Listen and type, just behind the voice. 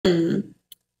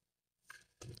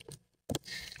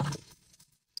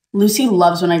Lucy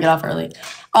loves when I get off early.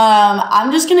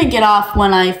 I'm just gonna get off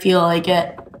when I feel like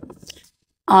it.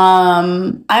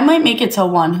 I might make it till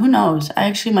 1. Who knows? I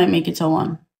actually might make it till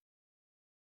 1.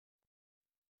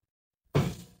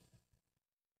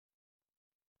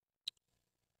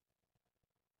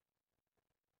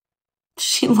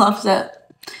 She loves it.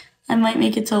 I might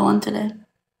make it till 1 today.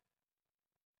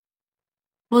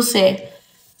 We'll see.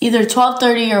 Either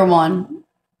 12:30 or 1.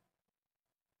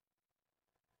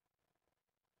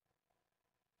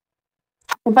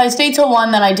 If I stay till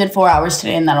 1, then I did 4 hours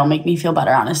today, and that'll make me feel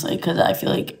better, honestly, because I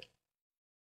feel like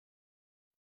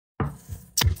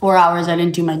 4 hours I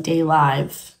didn't do my day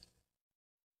live.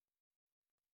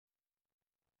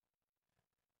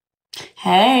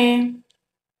 Hey.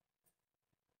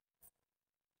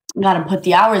 Gotta put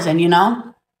the hours in, you know?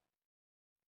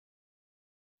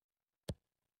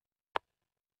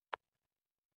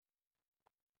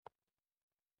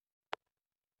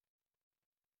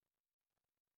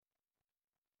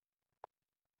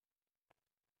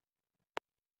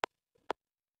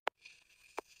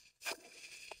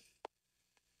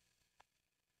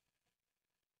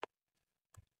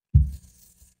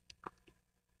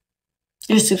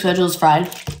 Your sleep schedule is fried.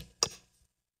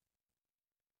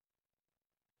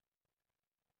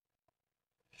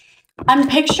 I'm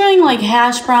picturing like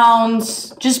hash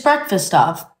browns, just breakfast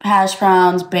stuff. Hash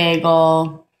browns,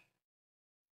 bagel,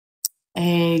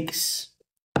 eggs.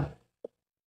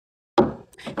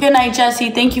 Good night, Jesse.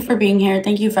 Thank you for being here.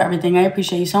 Thank you for everything. I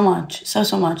appreciate you so much.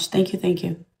 So much. Thank you. Thank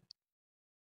you.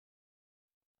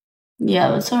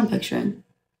 Yeah, that's what I'm picturing.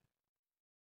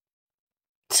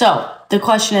 So the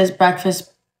question is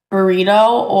breakfast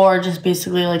burrito or just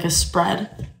basically like a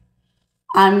spread?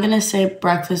 I'm going to say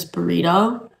breakfast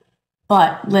burrito.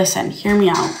 But listen, hear me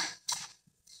out.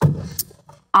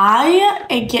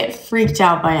 I get freaked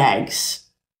out by eggs.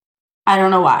 I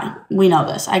don't know why. We know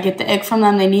this. I get the ick from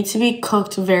them. They need to be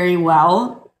cooked very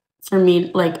well for me.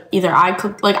 Like either I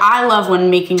cook, like I love when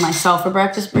making myself a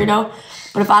breakfast burrito.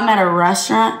 But if I'm at a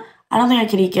restaurant, I don't think I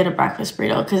could get a breakfast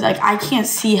burrito because like I can't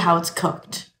see how it's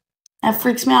cooked. That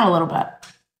freaks me out a little bit.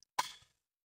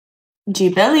 G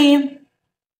Billy.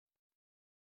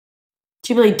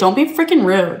 G Billy, don't be freaking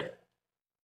rude.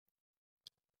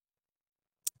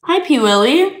 Hi, P.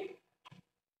 Willie.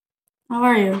 How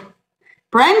are you?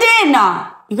 Brendan!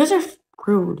 You guys are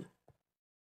rude.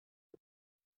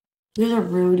 You guys are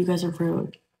rude. You guys are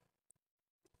rude.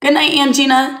 Good night,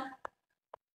 Angina.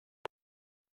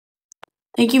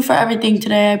 Thank you for everything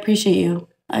today. I appreciate you.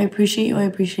 I appreciate you. I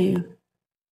appreciate you.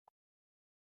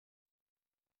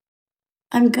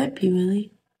 I'm good, P.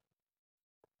 Willie.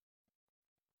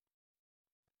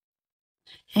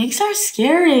 Eggs are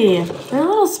scary. They're a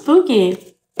little spooky.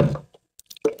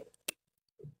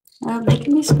 They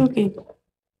can be spooky.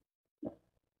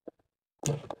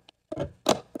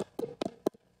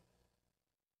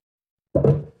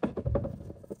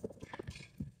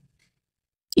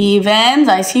 Evans,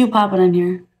 I see you popping in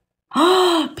here.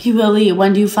 P. Willie,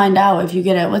 when do you find out if you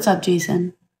get it? What's up,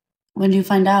 Jason? When do you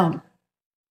find out?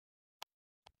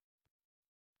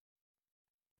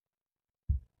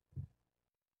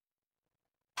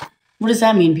 What does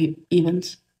that mean,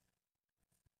 Evans?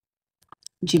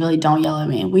 G. Billy, don't yell at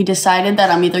me. We decided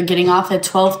that I'm either getting off at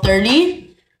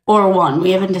 12:30 or 1.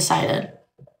 We haven't decided.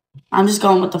 I'm just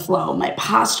going with the flow. My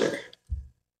posture.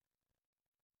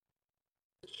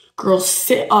 Girl,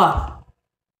 sit up.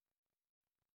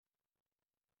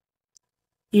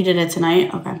 You did it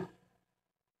tonight? Okay.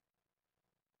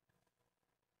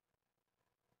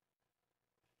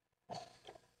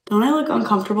 Don't I look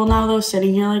uncomfortable now, though,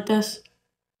 sitting here like this?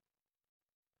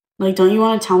 Like, don't you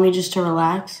want to tell me just to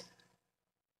relax?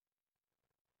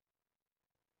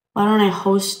 Why don't I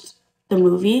host the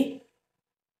movie?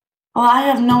 Well, I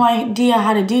have no idea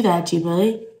how to do that, G.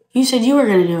 Billy. You said you were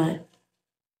going to do it.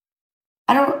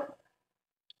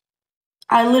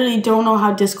 I literally don't know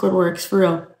how Discord works, for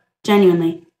real.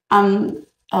 Genuinely. Oh,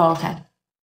 okay.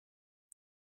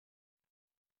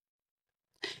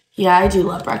 Yeah, I do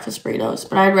love breakfast burritos,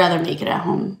 but I'd rather make it at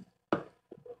home.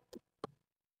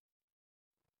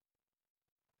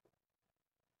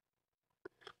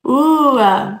 Ooh.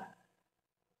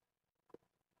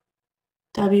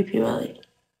 WP Willie.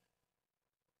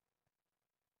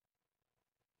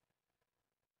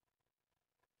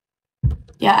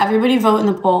 Yeah, everybody vote in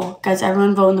the poll. Guys,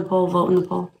 everyone vote in the poll. Vote in the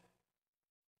poll.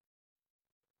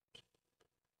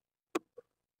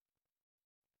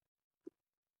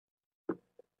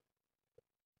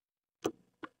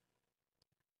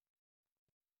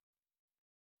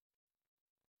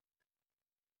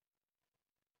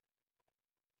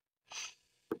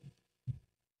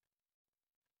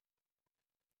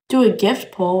 Do a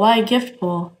gift poll. Why a gift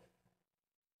poll?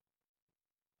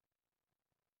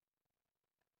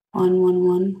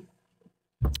 111.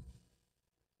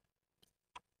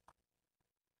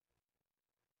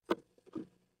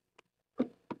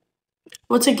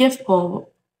 What's a gift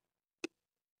poll?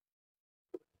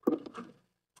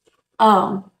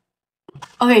 Oh.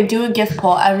 Okay, do a gift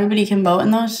poll. Everybody can vote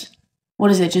in those.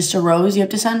 What is it? Just a rose you have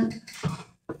to send?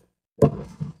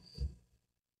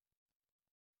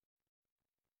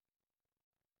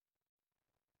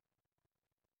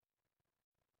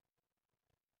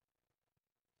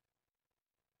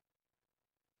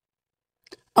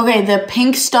 Okay, the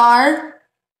pink star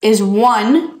is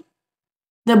 1.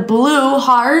 The blue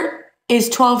heart is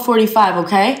 12:45,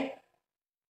 okay?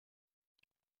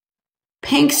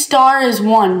 Pink star is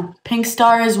 1. Pink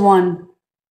star is 1.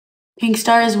 Pink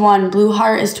star is 1. Blue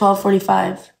heart is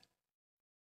 12:45.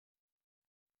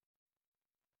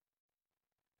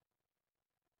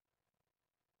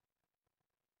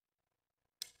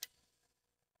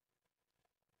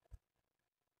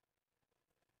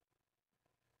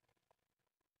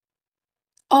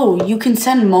 Oh, you can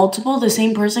send multiple? The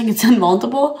same person can send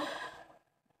multiple?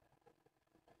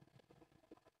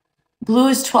 Blue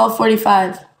is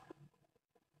 12:45.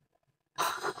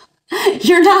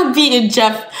 You're not beating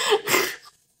Jeff.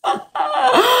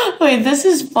 Wait, this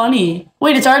is funny.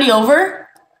 Wait, it's already over?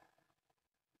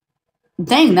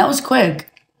 Dang, that was quick.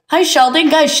 Hi, Sheldon.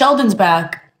 Guys, Sheldon's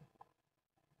back.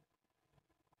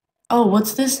 Oh,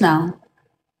 what's this now?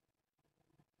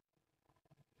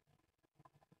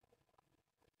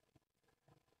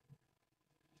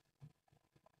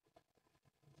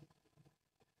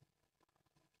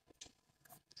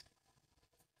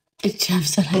 Jeff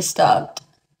said I stopped.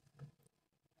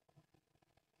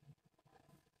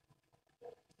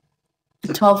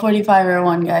 12:45 or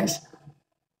 1, guys.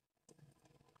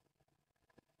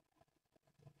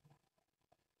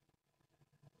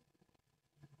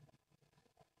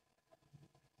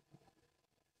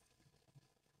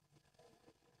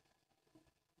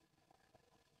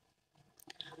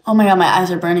 Oh my god, my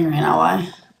eyes are burning right now.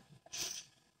 Why?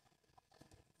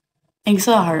 Thanks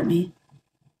for the heart, me.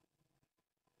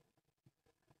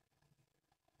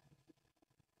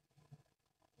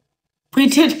 We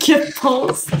did gift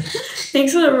polls.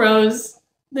 Thanks for the rose.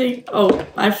 Oh,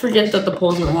 I forget that the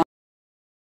polls were on.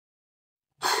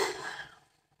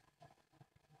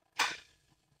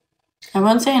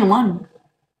 Everyone's saying 1.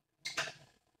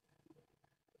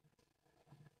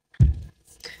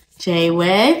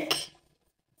 Jaywick,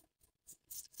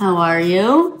 how are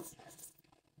you?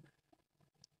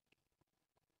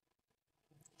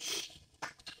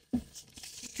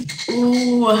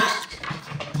 Ooh.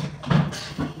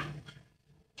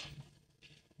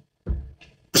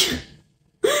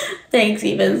 Thanks,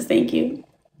 Evans. Thank you.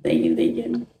 Thank you, thank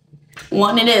you.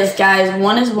 1 it is, guys.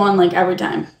 1 is 1, like, every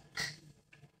time.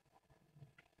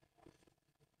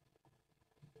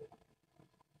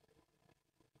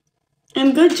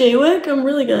 I'm good, Jaywick. I'm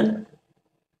really good.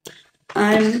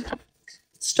 I'm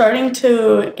starting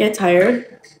to get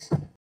tired.